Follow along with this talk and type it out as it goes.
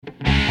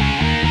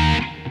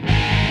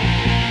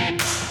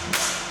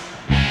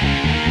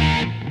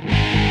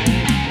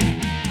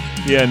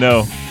Yeah,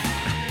 no.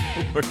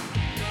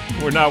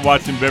 We're not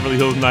watching Beverly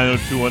Hills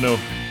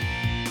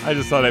 90210. I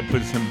just thought I'd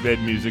put some bed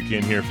music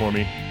in here for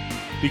me.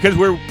 Because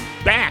we're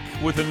back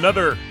with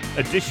another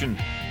edition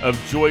of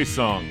Joy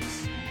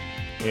Songs.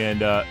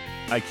 And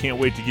I can't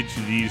wait to get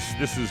you these.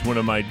 This is one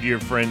of my dear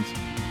friends.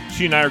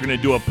 She and I are going to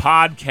do a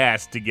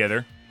podcast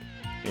together.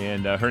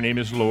 And her name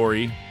is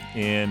Lori.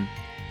 And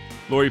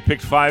Lori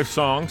picked 5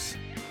 songs.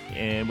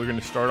 And we're going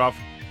to start off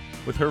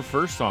with her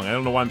first song. I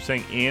don't know why I'm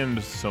saying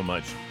 "and" so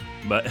much.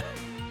 But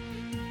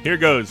here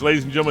goes.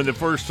 Ladies and gentlemen, the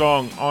first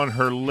song on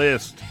her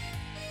list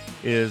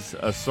is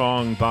a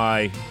song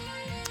by...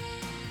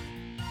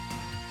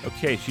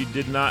 Okay, she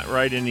did not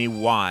write any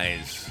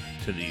Y's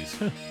to these.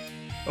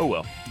 Oh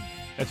well,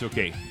 that's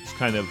okay. It's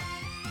kind of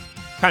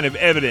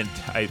evident,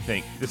 I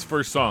think. This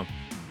first song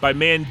by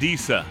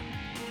Mandisa,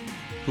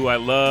 who I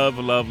love,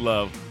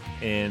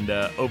 and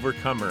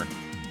Overcomer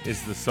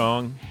is the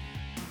song.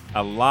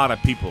 A lot of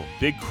people,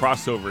 big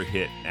crossover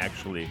hit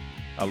actually.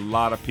 A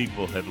lot of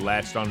people have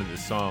latched onto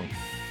this song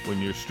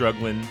when you're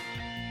struggling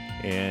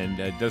and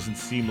it doesn't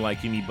seem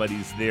like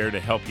anybody's there to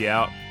help you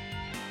out.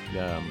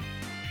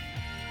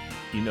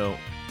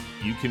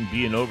 You can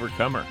be an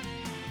overcomer,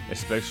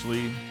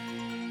 especially,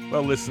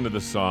 well, listen to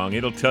the song.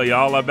 It'll tell you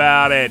all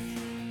about it.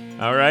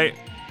 All right?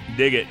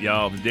 Dig it,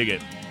 y'all. Dig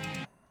it.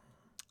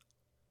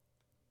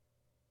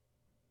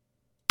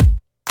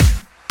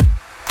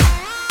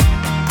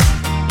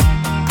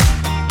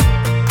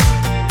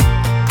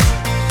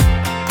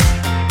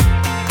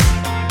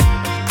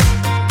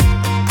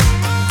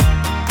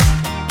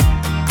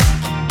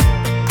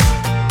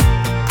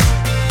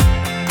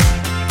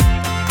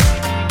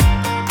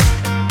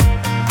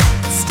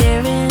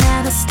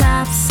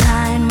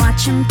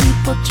 Watching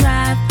people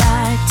drive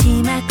by,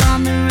 T-Mac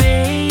on the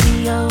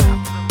radio.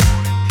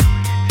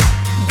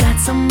 Got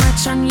so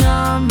much on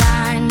your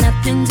mind,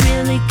 nothing's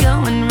really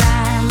going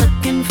right.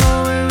 Looking for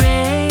a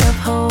ray of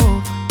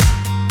hope.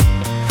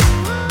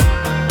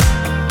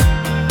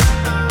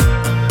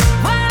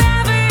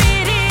 Whatever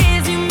it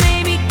is you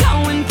may be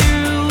going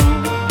through,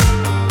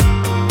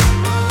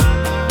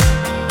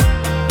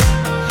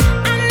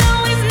 I know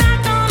he's not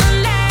gonna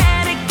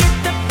let it get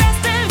the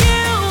best of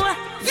you.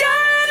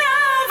 You're an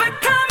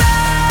overcomer.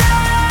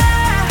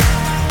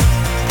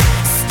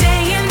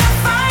 Stay in the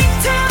fight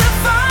till the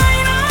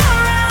final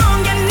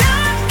round. You're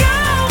not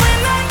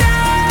going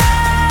under.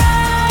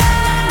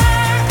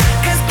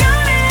 'Cause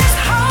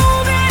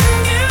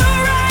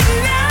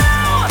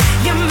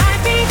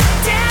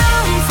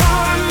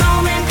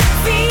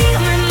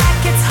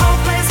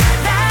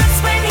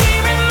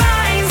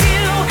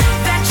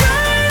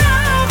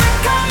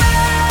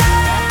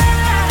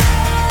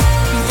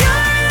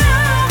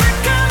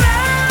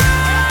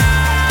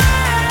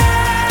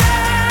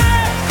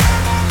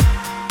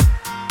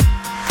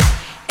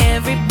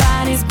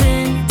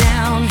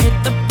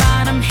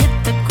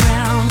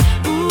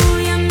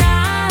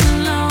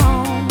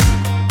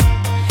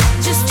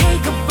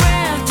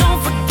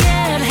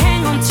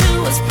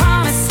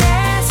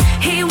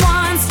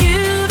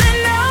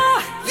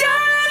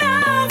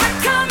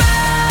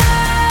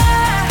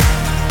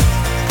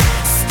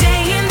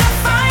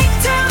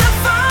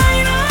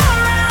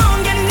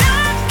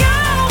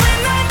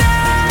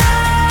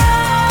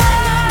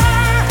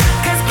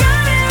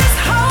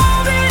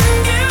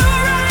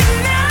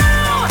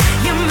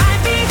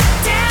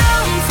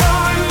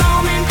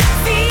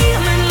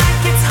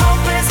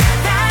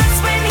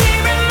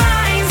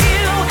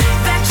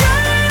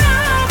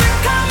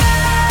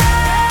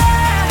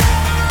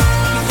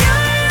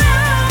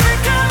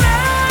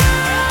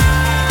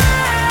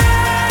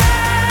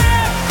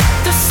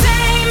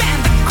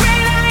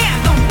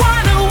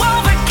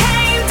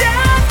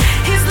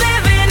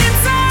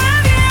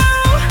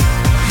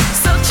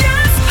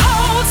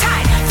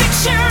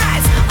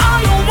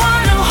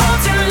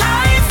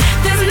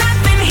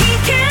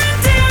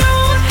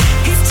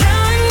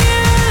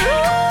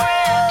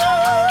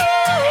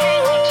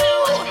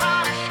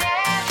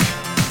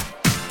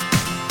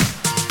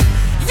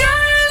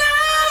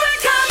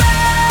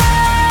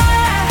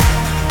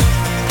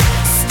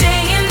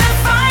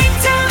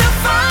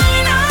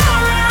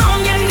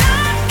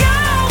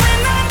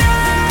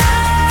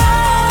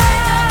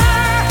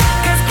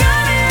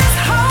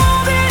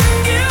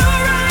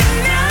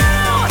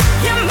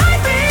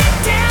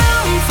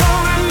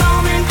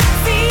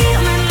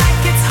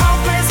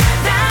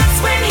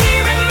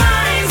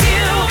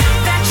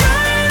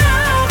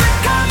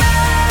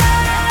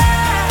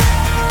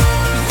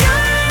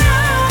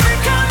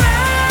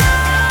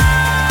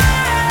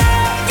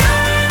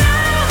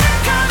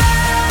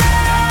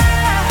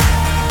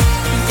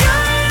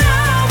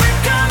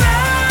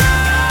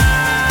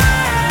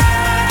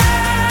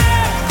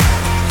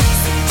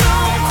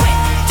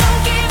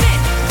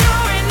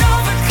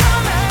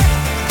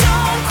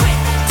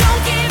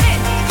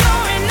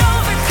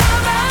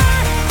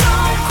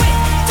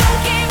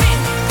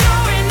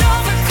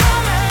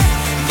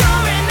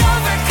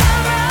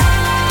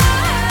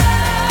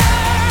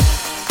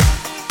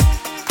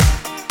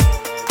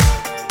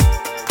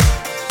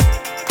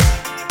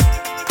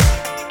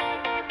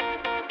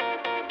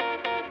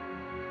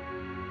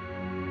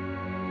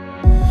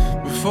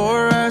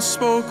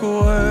spoke a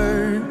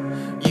word,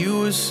 you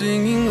were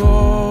singing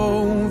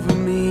over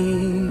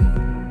me.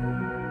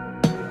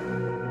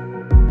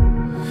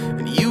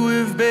 And you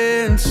have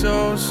been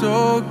so,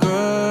 so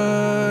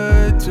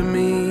good to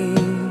me.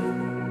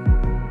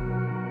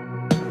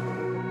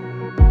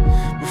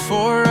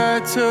 Before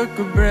I took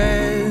a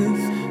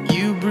breath,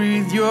 you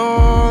breathed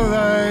your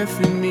life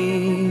in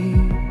me.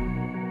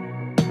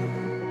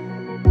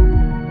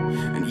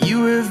 And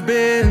you have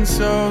been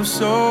so,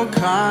 so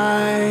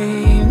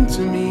kind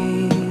to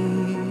me.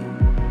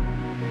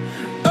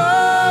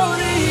 Oh,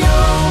 the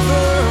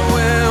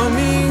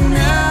overwhelming,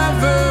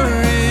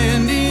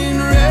 never-ending,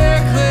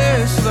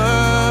 reckless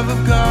love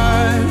of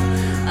God.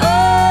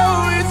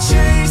 Oh, it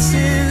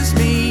chases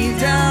me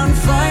down,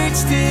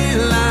 fights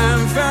till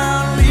I'm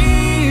found,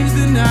 leaves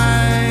the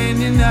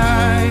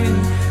 99.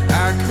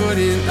 I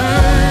couldn't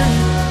earn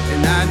it,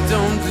 and I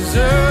don't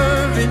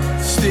deserve it.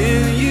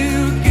 Still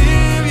you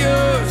give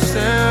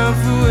yourself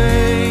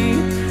away.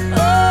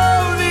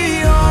 Oh, the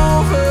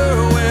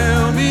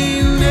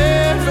overwhelming,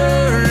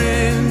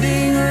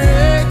 never-ending,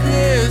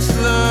 reckless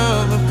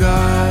love of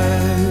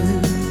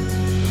God.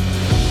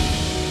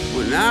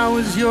 When I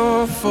was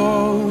your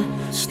foe,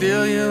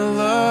 still your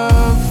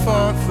love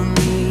fought for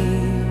me.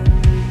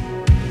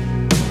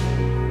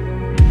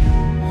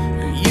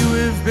 And you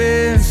have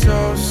been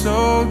so,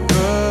 so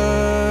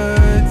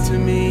good to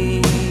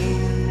me.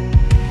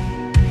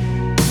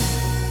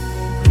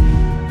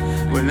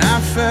 When I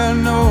felt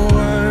no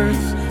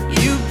worth,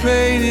 you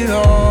paid it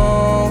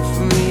all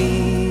for me.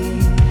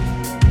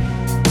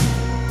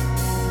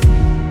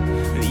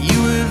 And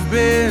you have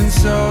been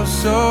so,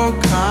 so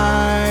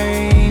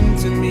kind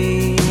to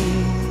me.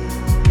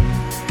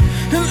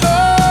 And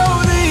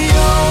oh, the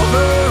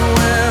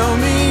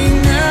overwhelming,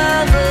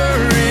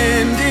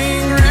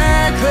 never-ending,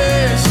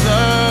 reckless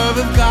love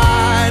of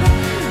God.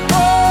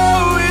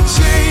 Oh, it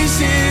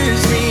chases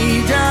me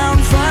down,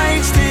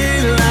 fights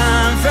till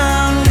I'm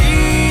found,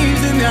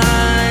 leaves the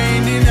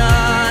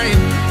 99.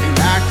 And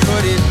I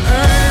couldn't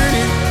earn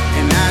it,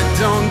 and I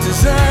don't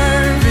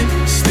deserve it.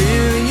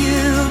 Still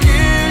you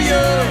give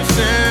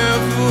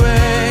yourself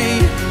away.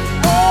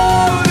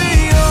 Oh, the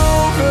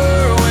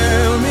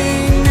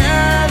overwhelming,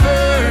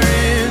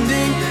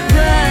 never-ending,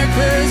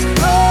 reckless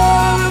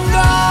love of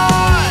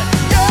God.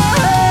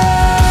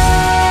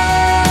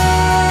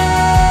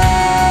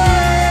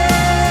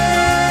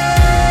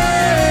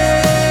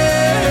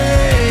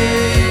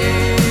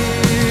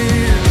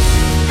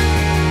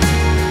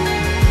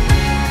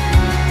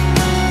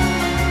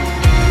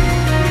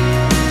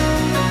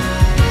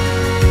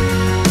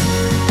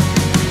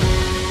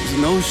 There's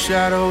no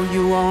shadow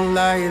you won't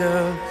light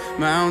up,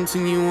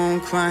 mountain you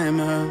won't climb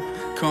up,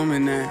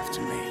 coming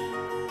after me.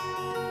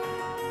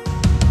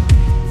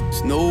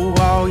 There's no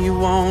wall you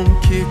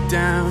won't kick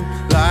down,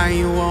 lie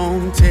you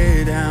won't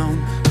tear down,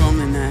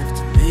 coming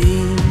after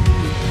me.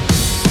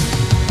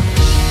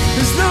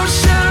 There's no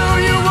shadow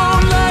you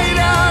won't light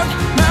up,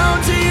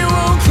 mountain you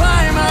won't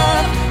climb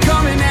up,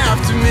 coming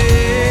after me.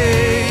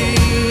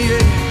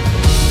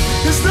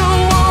 There's no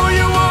wall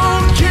you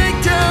won't kick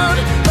down,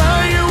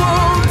 lie you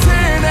won't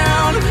tear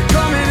down,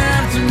 coming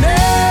after me.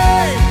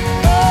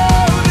 Oh,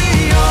 the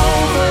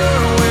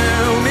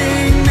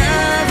overwhelming,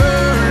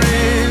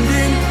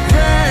 never-ending,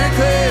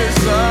 reckless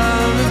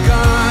love of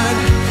God.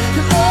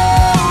 And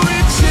oh,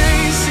 it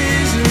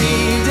chases me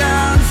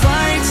down,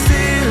 fights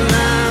till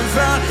I'm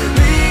found,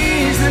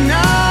 leaves the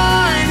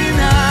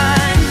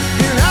 99.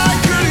 And I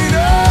couldn't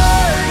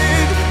earn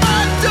it,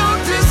 I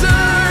don't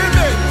deserve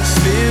it.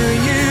 Still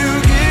you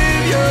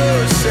give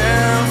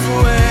yourself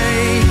away.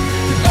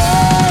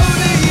 Oh,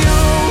 the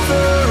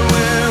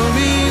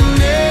overwhelming,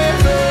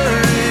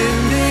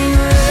 never-ending,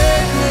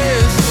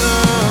 reckless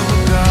love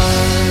of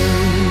God.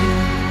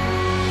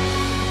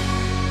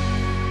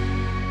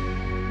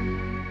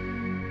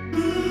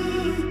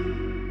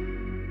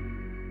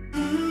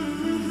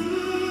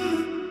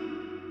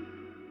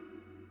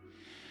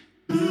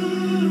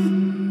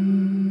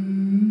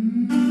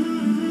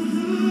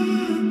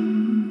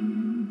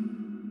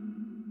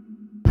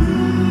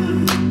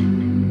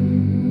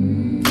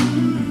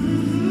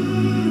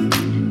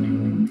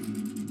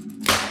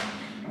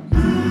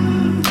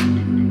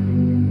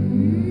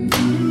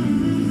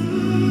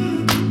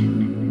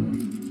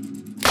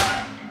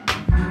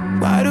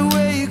 Wide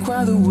awake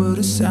while the world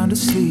is sound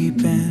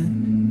asleep,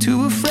 and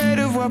too afraid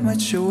of what might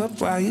show up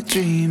while you're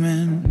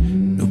dreaming.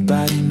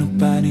 Nobody,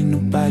 nobody,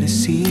 nobody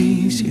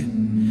sees you.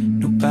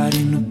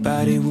 Nobody,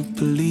 nobody will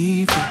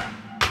believe you.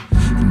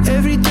 And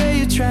every day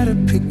you try to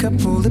pick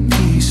up all the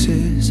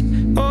pieces,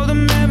 all the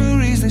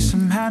memories, they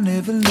somehow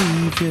never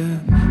leave you.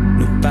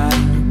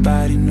 Nobody,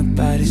 nobody,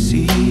 nobody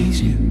sees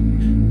you.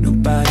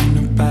 Nobody,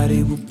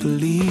 nobody will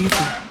believe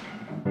you.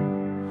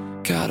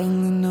 God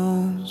only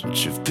knows what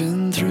you've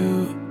been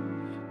through.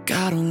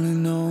 God only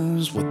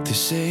knows what they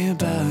say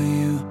about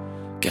you.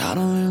 God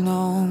only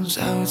knows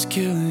how it's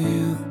killing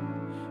you.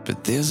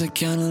 But there's a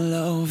kind of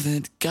love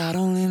that God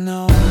only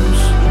knows.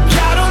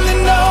 God only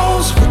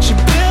knows what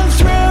you've been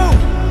through.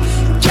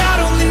 God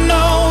only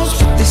knows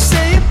what they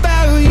say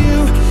about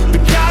you.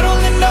 But God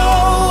only knows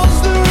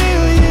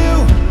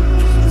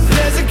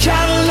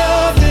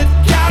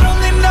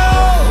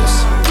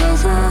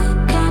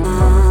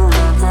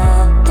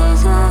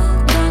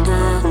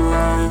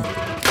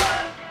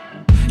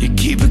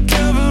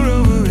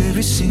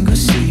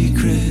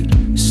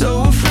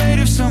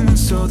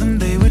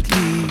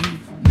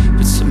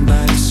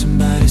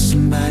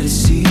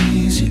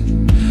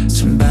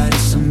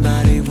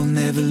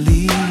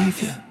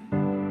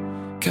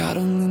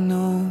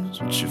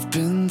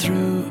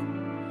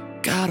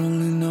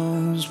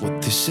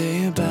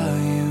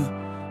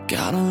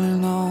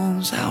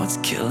knows how it's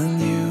killing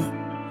you.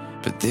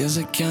 But there's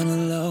a kind of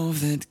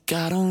love that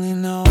God only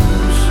knows.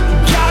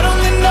 God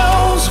only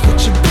knows what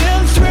you've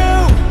been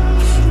through.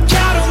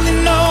 God only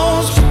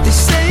knows what they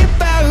say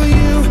about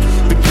you.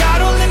 But God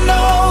only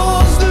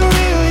knows the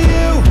real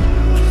you.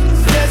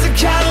 There's a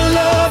kind of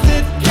love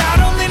that God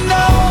only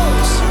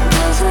knows.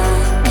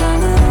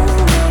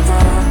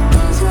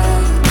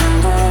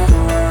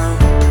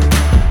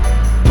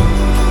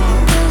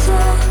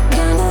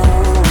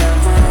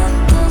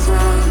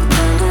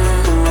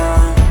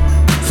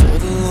 For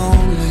the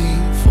lonely,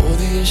 for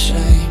the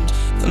ashamed,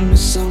 the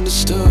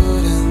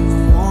misunderstood and the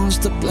ones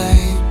to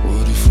blame.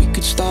 What if we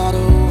could start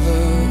over?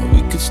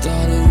 We could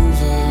start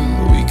over.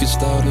 We could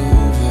start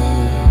over.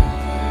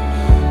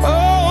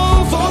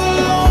 Oh, for the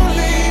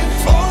lonely,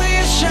 for the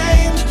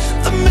ashamed,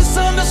 the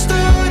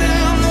misunderstood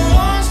and the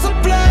ones to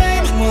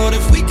blame. What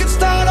if we could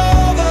start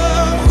over?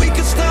 We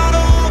could start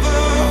over.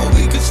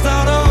 We could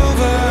start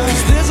over.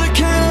 'Cause there's a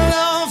kind of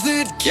love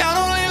that God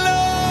only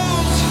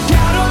knows.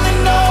 God only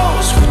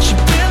knows what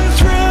you've been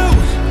through.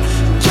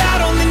 God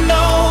only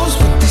knows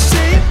what they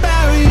say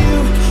about you.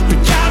 But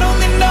God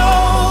only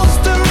knows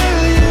the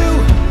real you.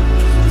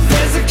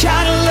 There's a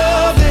kind of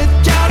love that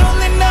God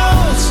only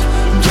knows.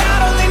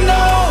 God only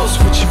knows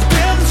what you've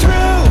been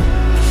through.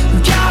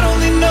 God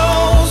only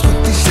knows what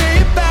they say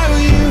about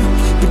you.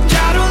 But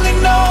God only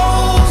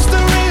knows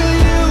the real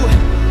you.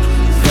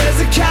 There's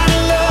a kind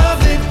of love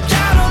that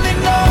God only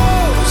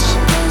knows.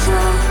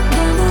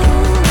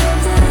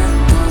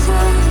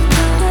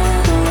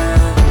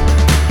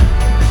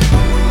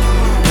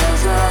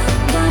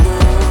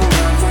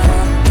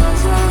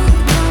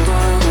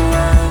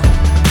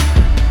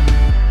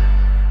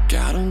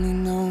 God only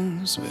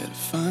knows where to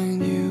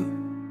find you.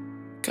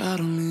 God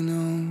only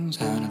knows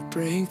how to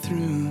break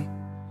through.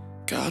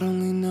 God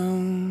only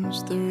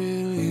knows the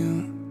real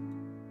you.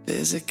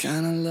 There's a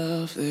kind of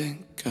love that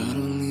God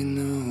only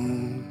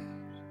knows.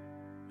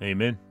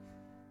 Amen.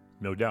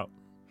 No doubt.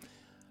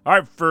 All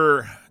right,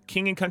 for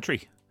King and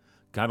Country,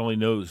 God Only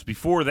Knows.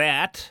 Before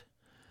that,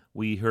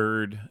 we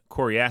heard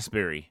Cory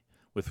Asbury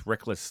with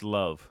Reckless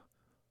Love,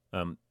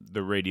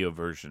 the radio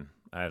version.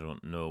 I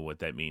don't know what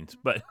that means,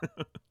 but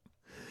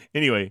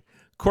anyway,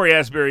 Cory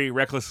Asbury,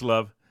 Reckless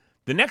Love.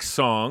 The next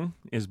song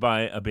is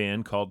by a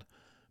band called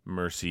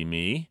Mercy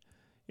Me.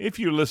 If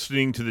you're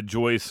listening to the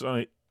Joy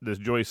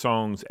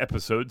Songs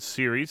episode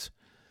series,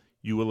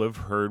 you will have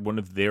heard one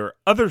of their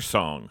other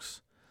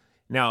songs.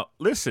 Now,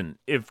 listen,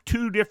 if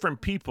two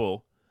different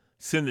people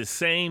send the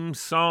same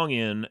song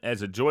in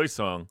as a Joy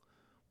song,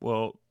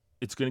 well,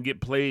 it's going to get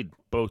played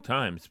both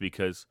times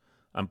because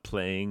I'm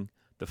playing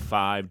the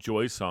 5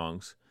 Joy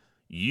songs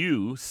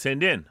you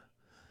send in.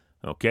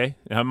 Okay?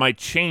 Now, I might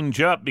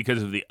change up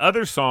because of the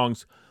other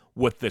songs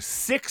what the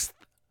 6th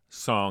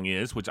song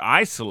is, which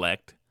I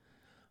select.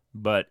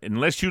 But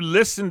unless you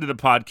listen to the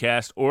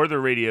podcast or the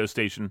radio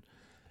station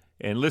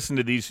and listen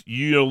to these,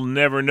 you'll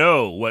never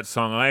know what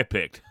song I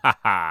picked. Ha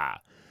ha.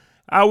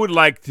 I would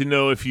like to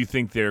know if you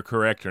think they're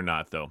correct or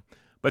not, though.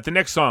 But the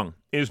next song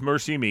is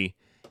Mercy Me,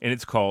 and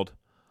it's called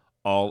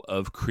All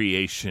of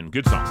Creation.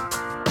 Good song.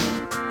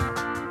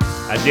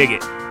 I dig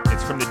it.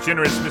 It's from the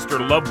generous Mr.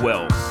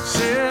 Lovewell.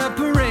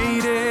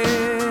 Separated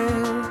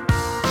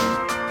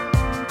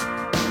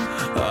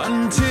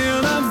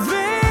until the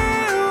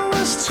veil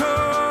was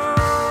torn.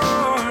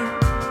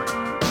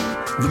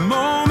 The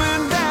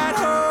moment that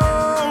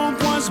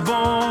hope was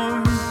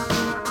born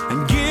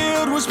and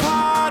guilt was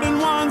pardoned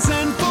once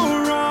and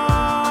for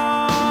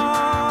all,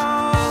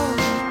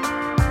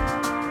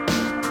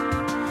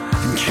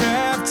 and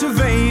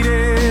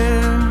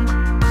captivated,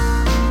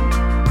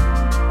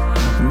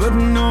 but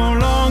no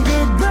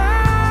longer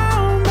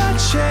bound by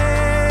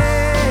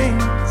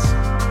chains,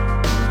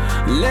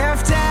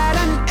 left at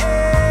an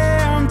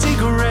empty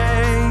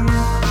grave,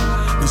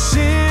 the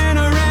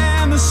sinner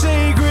and the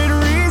sacred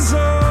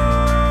resolved,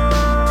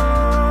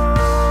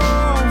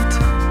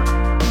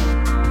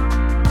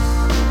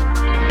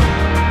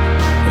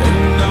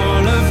 and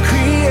all of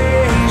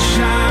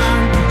creation,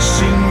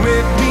 sing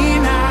with me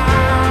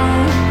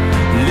now,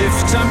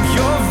 lift up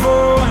your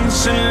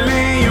voice and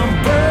lay your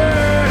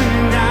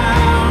burden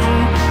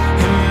down,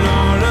 and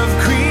all of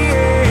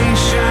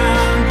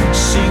creation,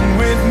 sing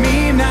with me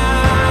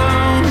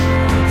now,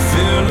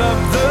 fill up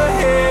the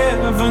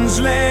heavens,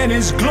 let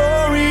his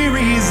glory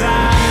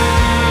reside.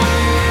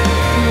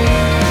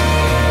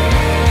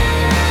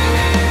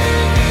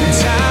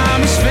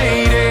 Time is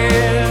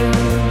faded,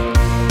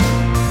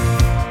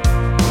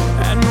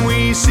 and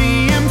we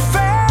see him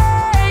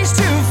face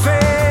to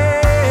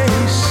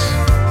face,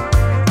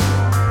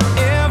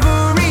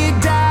 every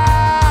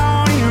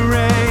doubt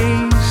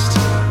erased,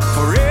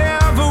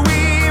 forever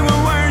we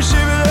will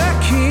worship the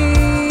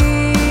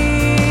King.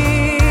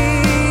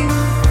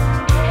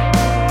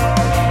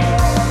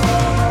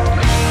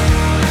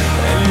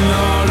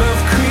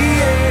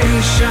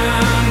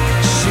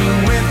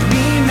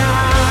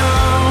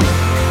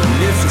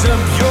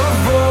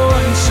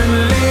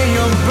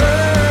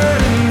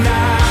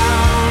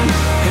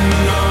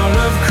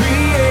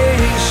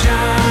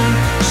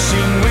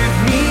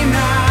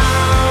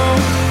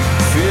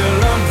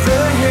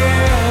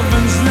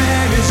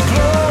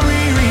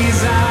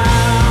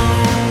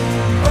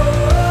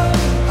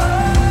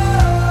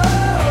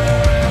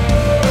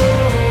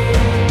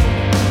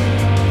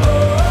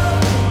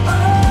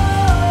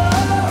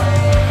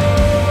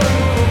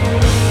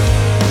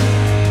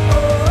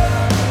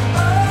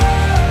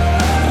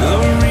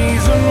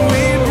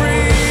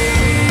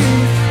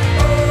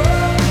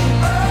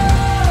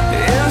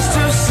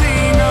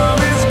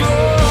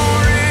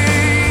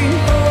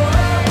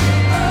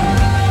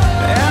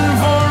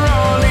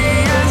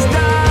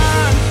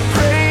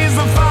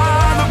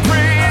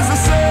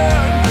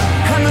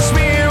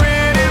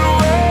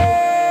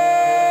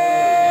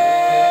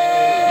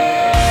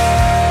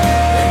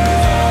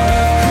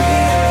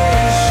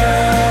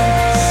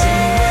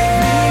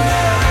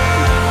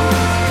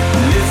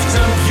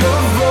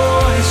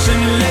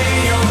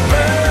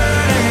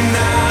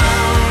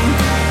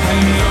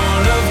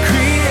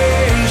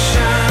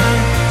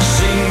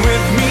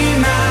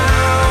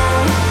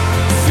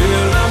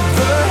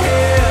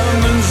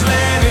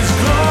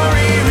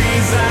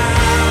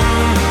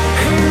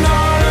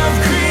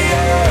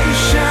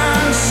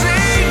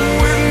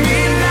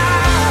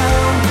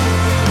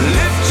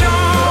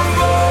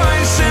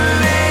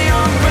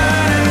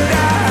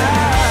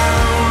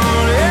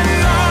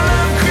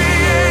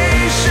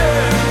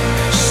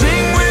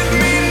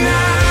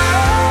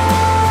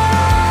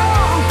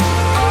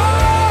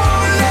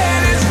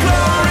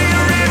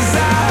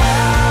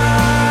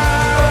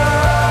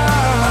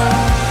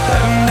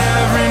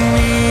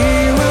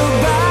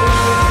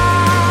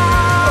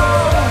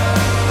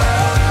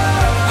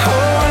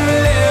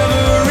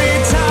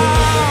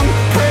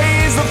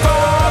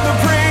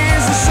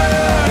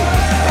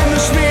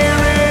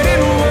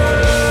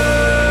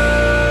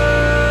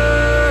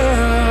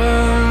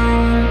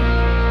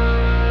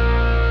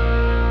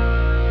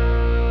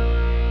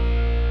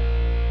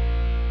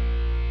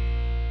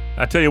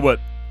 tell you what,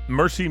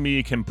 Mercy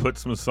Me can put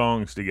some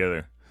songs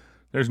together.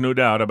 There's no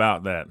doubt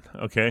about that,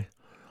 okay?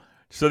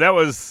 So that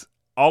was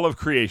All of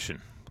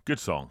Creation. Good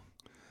song.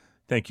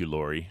 Thank you,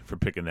 Lori, for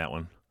picking that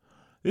one.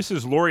 This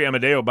is Lori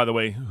Amodeo, by the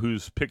way,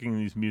 who's picking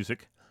these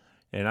music,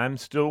 and I'm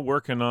still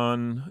working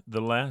on the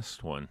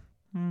last one.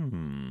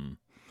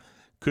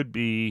 Could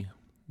be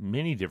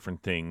many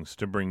different things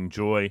to bring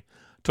joy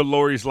to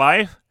Lori's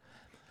life.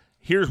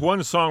 Here's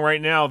one song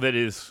right now that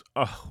is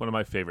one of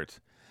my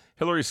favorites.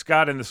 Hillary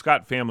Scott and the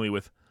Scott Family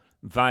with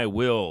Thy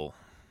Will.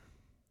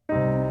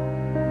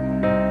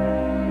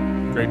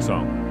 Great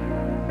song.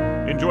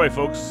 Enjoy,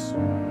 folks.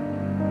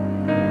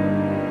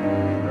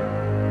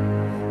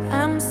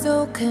 I'm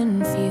so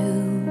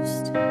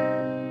confused.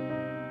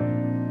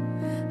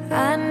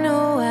 I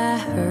know I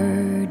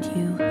heard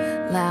you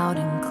loud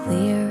and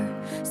clear,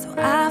 so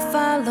I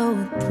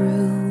followed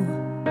through.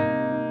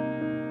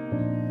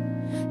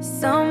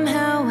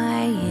 Somehow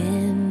I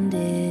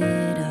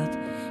ended up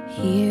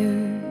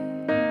here.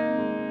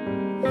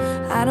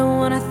 I don't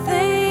wanna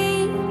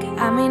think,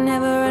 I may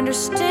never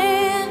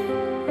understand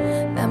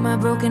that my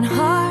broken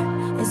heart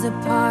is a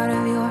part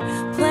of your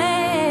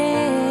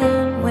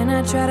plan. When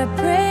I try to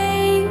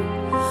pray,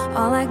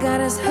 all I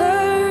got is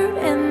hurt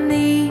and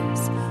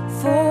these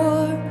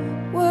 4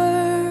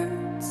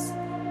 words.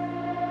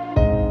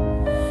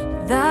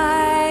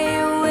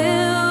 Thy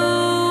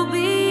will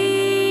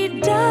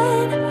be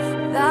done,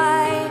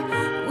 thy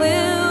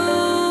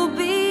will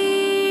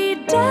be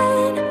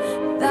done,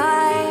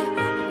 thy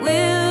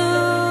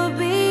will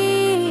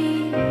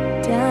be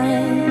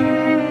done.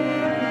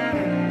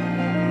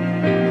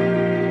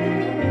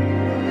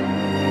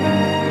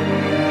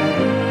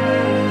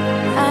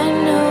 I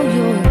know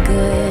you're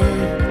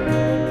good,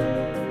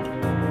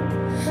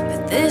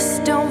 but this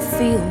don't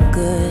feel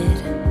good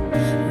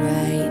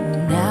right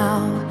now.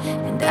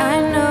 And I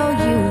know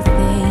you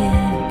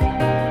think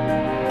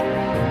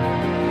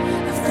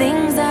of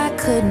things I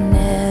could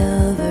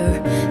never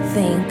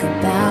think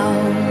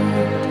about.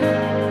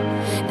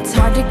 It's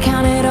hard to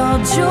count it all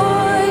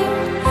joy,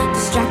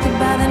 distracted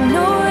by the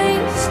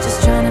noise,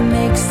 just trying to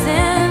make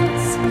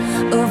sense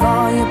of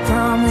all your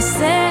promises.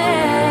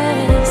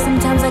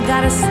 Sometimes I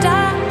gotta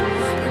stop,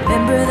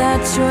 remember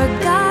that you're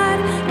God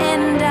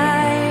and I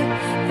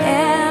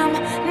am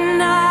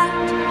not.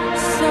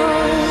 So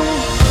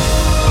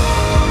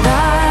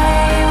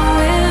thy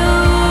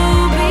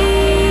will be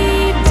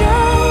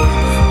done,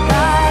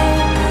 thy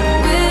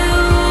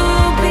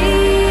will be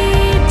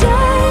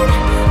done,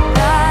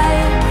 thy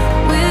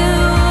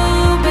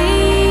will be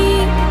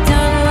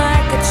done.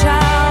 Like a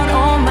child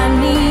on my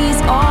knees,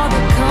 all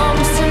that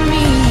comes to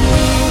me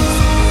is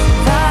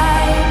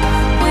thy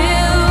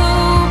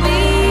will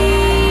be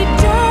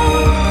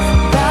done,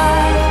 thy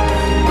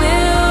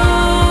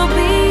will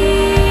be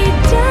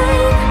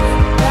done,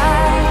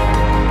 thy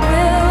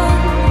will.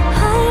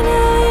 I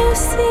know you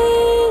see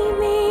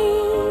me,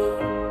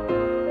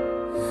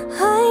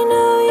 I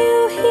know you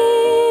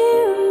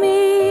hear me,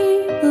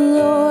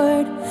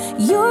 Lord.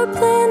 Your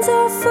plans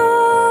are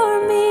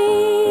for me,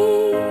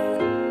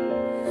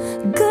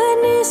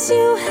 goodness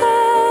you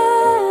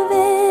have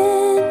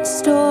in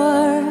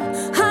store.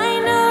 I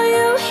know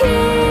you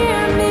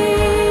hear me,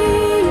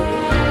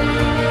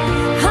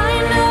 I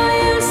know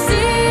you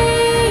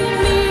see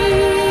me,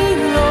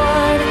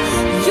 Lord.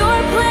 Your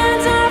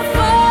plans are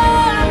for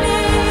me,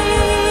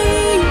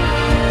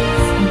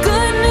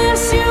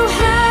 goodness you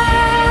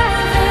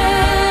have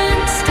in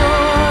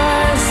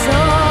store. So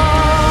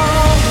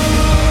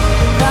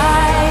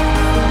thy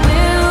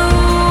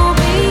will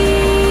be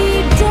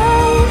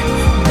done,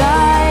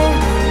 thy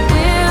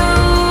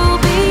will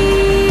be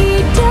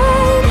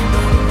done,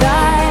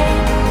 thy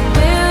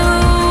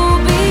will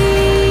be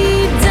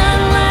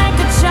done. Like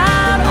a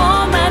child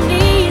on my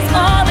knees,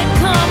 all that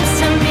comes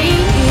to me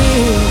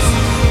is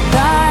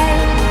thy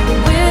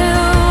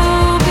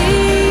will be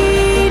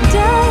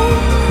done,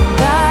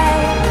 thy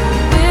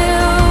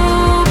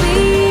will be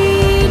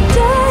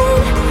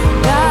done,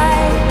 thy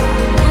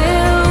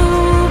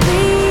will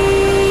be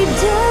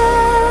done.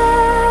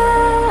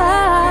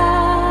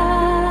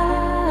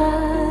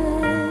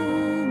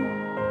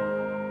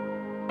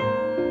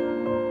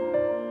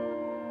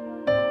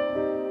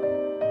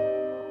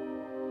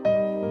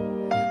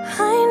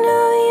 I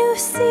know you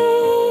see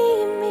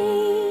me,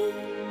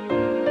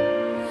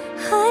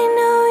 I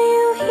know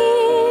you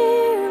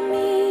hear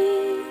me,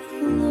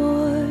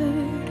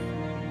 Lord.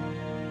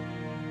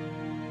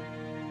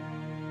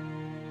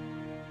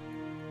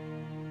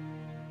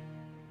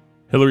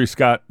 Hillary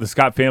Scott, the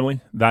Scott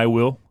Family, Thy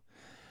Will.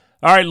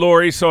 All right,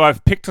 Lori, so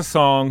I've picked a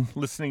song,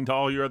 listening to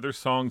all your other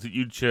songs that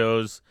you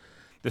chose.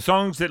 The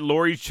songs that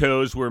Lori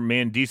chose were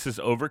Mandisa's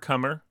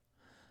Overcomer,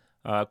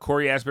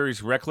 Cory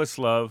Asbury's Reckless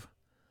Love,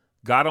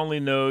 God Only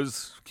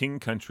Knows, King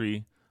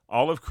Country,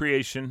 All of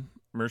Creation,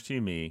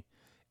 Mercy Me,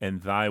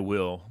 and Thy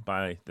Will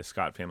by the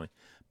Scott Family.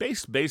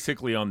 Based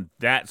basically on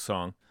that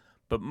song,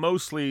 but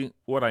mostly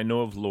what I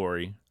know of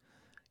Lori,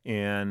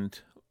 and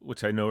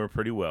which I know her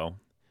pretty well.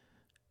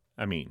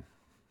 I mean,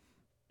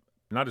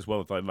 not as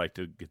well as I'd like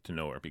to get to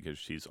know her because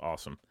she's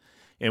awesome.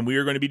 and we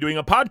are going to be doing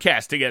a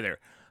podcast together.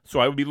 So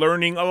I will be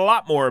learning a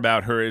lot more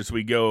about her as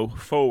we go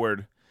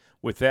forward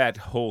with that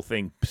whole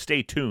thing.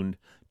 Stay tuned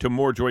to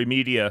More Joy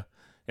Media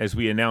as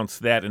we announce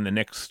that in the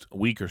next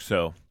week or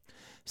so.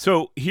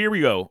 So here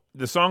we go.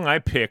 The song I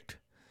picked,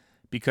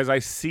 because I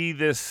see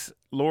this,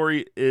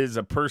 Lori is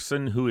a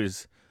person who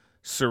is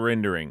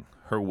surrendering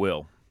her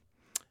will.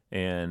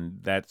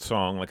 And that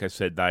song, like I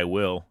said, Thy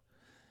Will,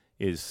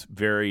 is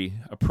very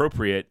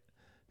appropriate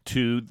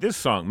to this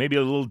song. Maybe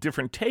a little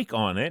different take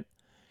on it,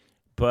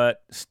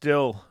 but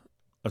still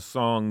a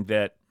song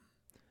that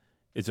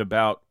is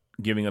about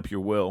giving up your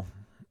will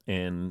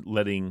and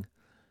letting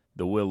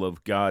the will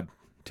of God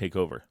take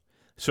over.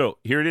 So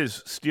here it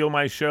is, Steal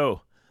My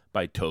Show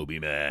by Toby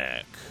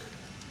Mac.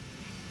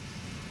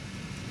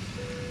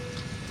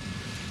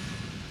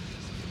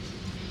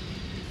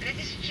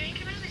 Ladies and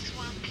gentlemen, it's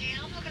 1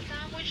 p.m. Local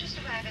time. We just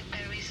arrived at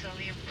Mary's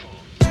Lori Amodeo.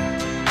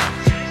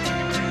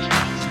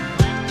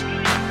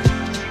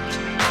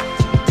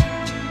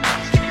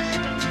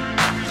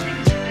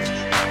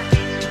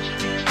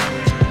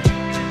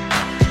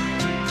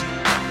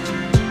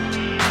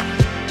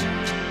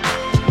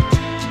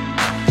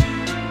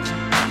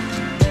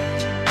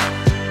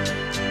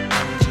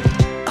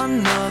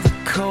 Another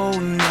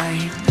cold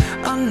night,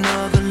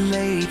 another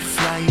late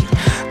flight.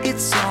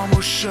 It's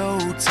almost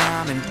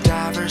showtime and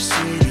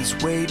diversity's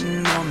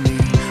waiting on me.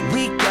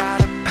 We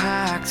got a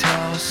packed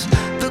house,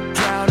 the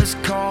crowd is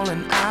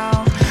calling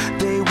out.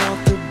 They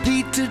want the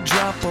beat to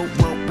drop, but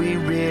what we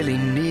really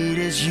need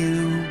is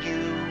you.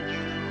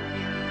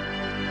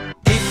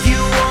 If you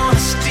wanna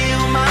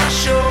steal my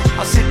show,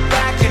 I'll sit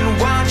back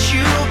and watch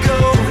you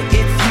go.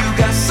 If you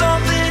got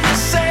something to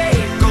say,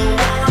 go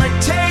on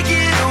and take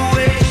it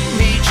away.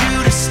 Need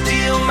you to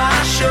steal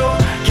my show,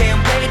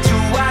 can't wait to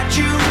watch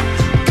you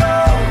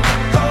go.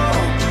 Oh,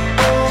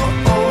 oh,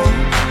 oh,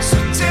 so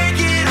take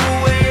it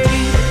away.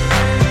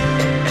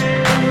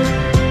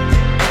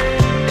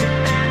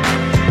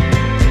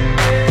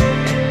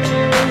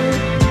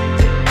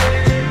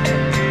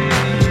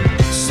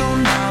 So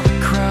now the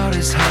crowd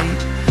is hype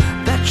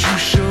that you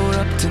showed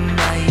up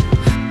tonight,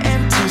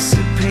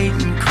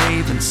 anticipating,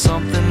 craving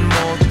something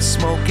more than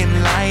smoking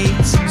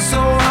lights. So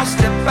I'll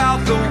step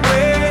out the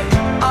way,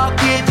 I'll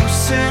give you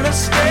center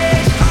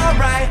stage.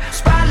 Alright,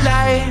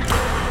 spotlight,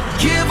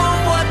 give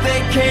them what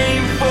they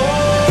came for.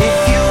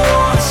 If you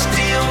wanna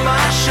steal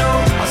my show,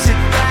 I'll sit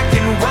back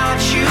and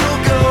watch you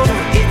go.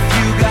 If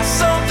you got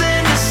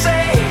something to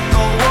say,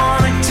 go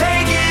on and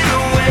take it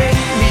away.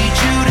 Need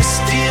you to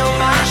steal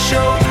my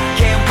show,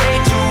 can't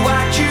wait to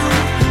watch you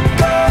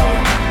go.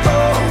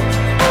 Oh,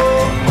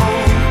 oh,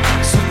 oh,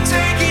 so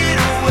take it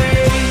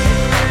away.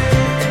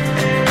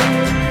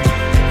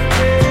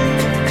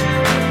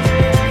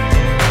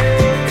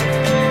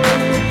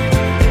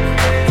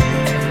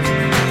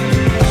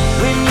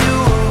 When you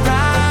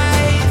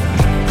arrive,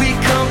 we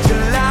come to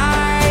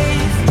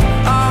life.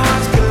 Our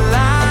hearts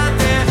collide,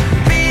 they're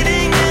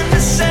beating at the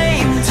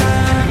same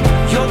time.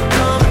 You're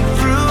coming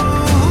through,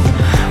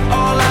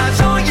 all eyes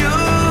on you.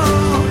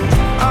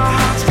 Our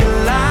hearts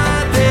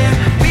collide, they're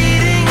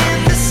beating in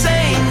the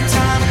same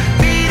time,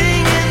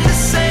 beating in the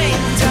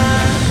same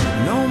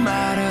time. No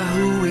matter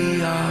who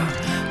we are,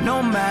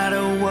 no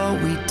matter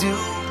what we do,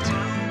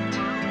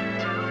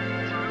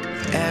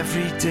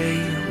 every day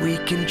we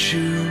can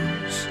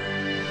choose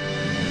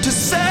to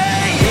say,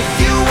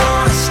 if you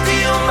wanna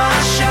steal my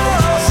show,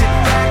 I'll sit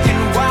back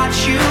and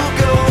watch you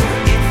go.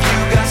 If you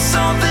got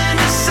something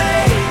to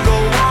say, go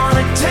on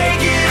and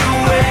take it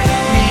away.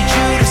 Need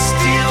you to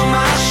steal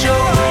my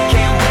show,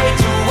 can't wait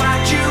to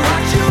watch you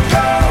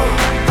go.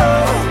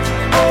 Oh,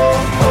 oh,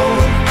 oh,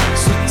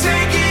 so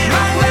take it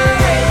away.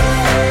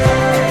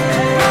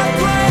 My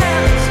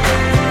plans,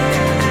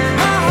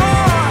 my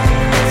heart,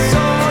 it's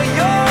all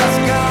yours,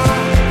 God.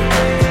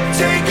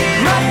 Take it,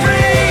 my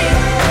dreams,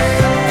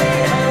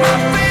 my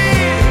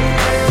fears,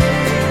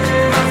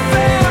 my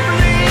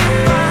family,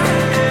 my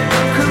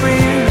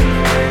career.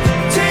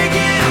 Take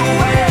it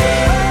away.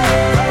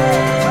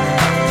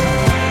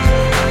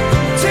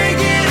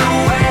 Take it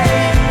away.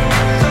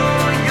 It's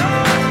all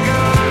yours,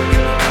 God.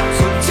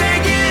 So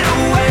take it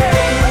away.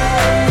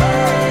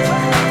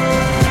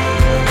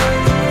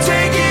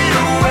 Take it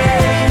away.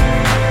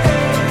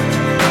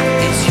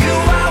 It's you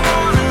I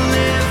wanna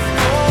live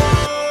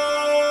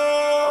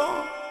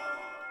for.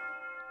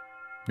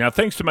 Now,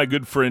 thanks to my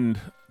good friend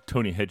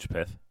Tony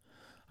Hedgepeth,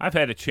 I've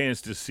had a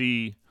chance to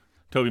see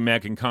Toby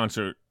Mac in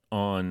concert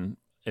on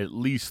at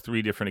least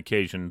 3 different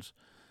occasions.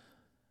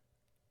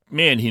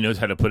 Man, he knows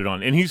how to put it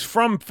on. And he's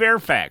from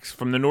Fairfax,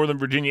 from the Northern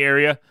Virginia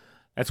area.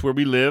 That's where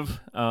we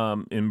live,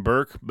 in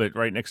Burke, but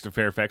right next to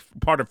Fairfax,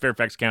 part of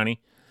Fairfax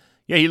County.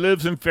 Yeah, he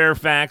lives in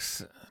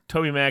Fairfax.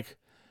 Toby Mac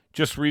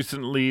just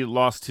recently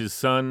lost his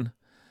son,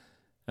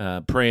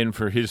 praying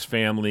for his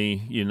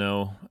family, you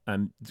know.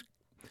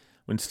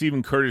 When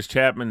Stephen Curtis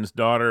Chapman's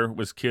daughter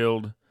was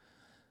killed,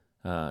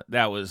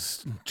 that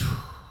was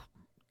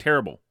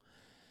terrible.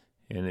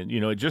 And,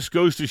 it just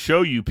goes to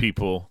show you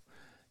people,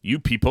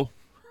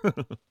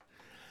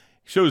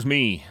 shows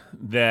me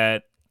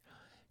that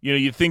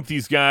You think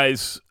these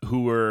guys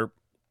who are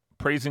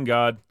praising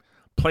God,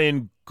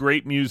 playing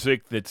great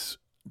music that's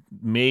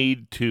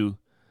made to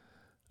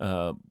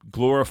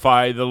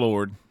glorify the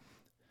Lord,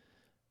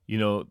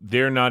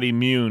 they're not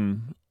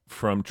immune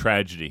from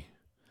tragedy.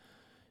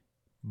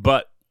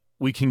 But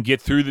we can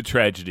get through the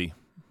tragedy.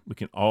 We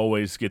can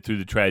always get through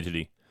the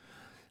tragedy.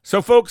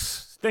 So,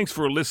 folks, thanks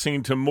for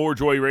listening to More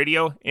Joy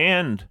Radio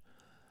and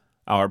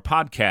our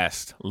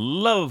podcast,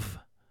 Love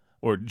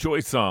or Joy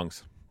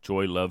Songs.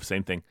 Joy, love,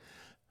 same thing.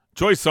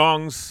 Joy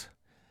Songs.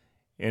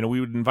 And we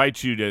would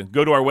invite you to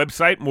go to our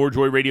website,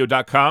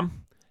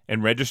 morejoyradio.com,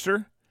 and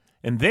register.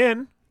 And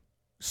then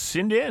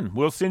send in.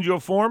 We'll send you a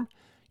form.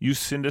 You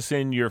send us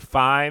in your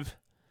 5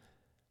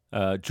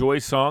 joy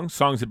songs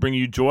that bring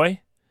you joy.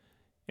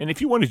 And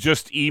if you want to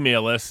just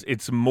email us,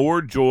 it's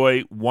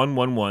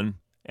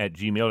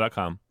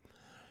morejoy111@gmail.com.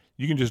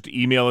 You can just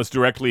email us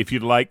directly if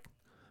you'd like.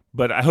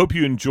 But I hope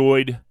you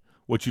enjoyed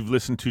what you've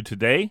listened to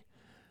today,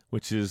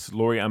 which is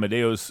Lori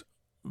Amodeo's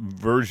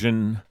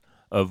version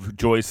of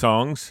Joy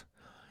Songs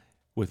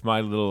with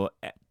my little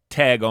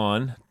tag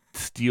on,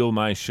 Steal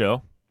My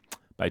Show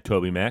by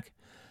Toby Mac.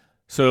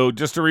 So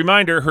just a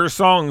reminder, her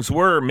songs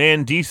were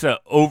Mandisa,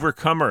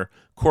 Overcomer,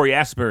 Cory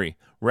Asbury,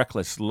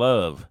 Reckless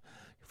Love.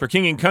 For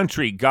King and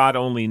Country, God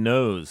Only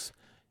Knows.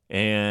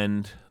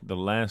 And the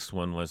last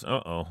one was,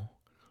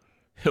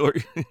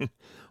 Hillary.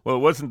 Well, it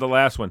wasn't the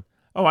last one.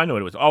 Oh, I know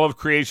what it was. All of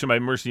Creation by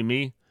Mercy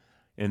Me.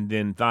 And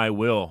then Thy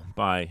Will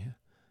by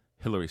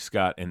Hillary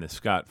Scott and the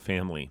Scott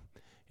family.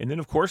 And then,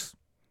 of course,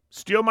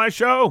 Steal My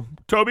Show,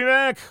 Toby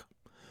Mac.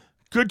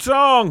 Good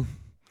song.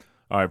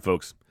 All right,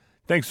 folks.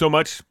 Thanks so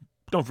much.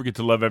 Don't forget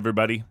to love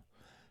everybody,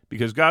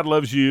 because God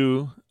loves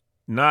you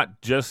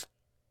not just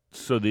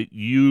so that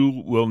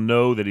you will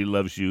know that he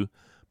loves you,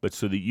 but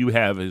so that you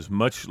have as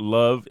much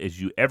love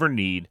as you ever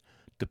need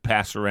to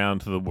pass around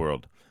to the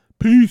world.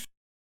 Peace.